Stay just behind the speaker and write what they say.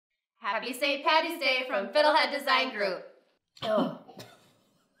Happy St. Paddy's Day from Fiddlehead Design Group. Oh.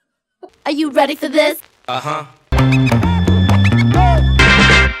 Are you ready for this? Uh-huh.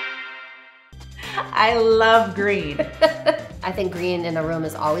 I love green. I think green in a room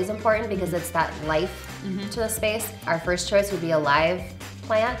is always important because it's that life to the space. Our first choice would be a live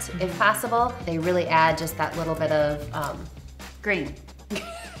plant, if possible. They really add just that little bit of Green.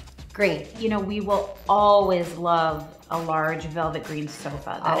 green. You know, we will always love a large velvet green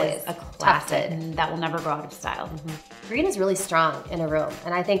sofa. That Always. is a classic, Tufted. and that will never go out of style. Green is really strong in a room,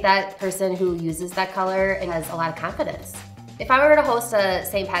 and I think that person who uses that color has a lot of confidence. If I were to host a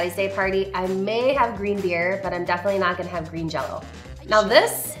St. Paddy's Day party, I may have green beer, but I'm definitely not gonna have green Jell-O. Now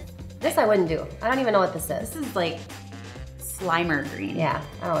this I wouldn't do. I don't even know what this is. This is like Slimer green. Yeah,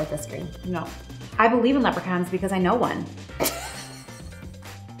 I don't like this green. No. I believe in leprechauns because I know one.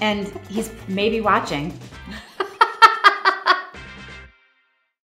 And he's maybe watching.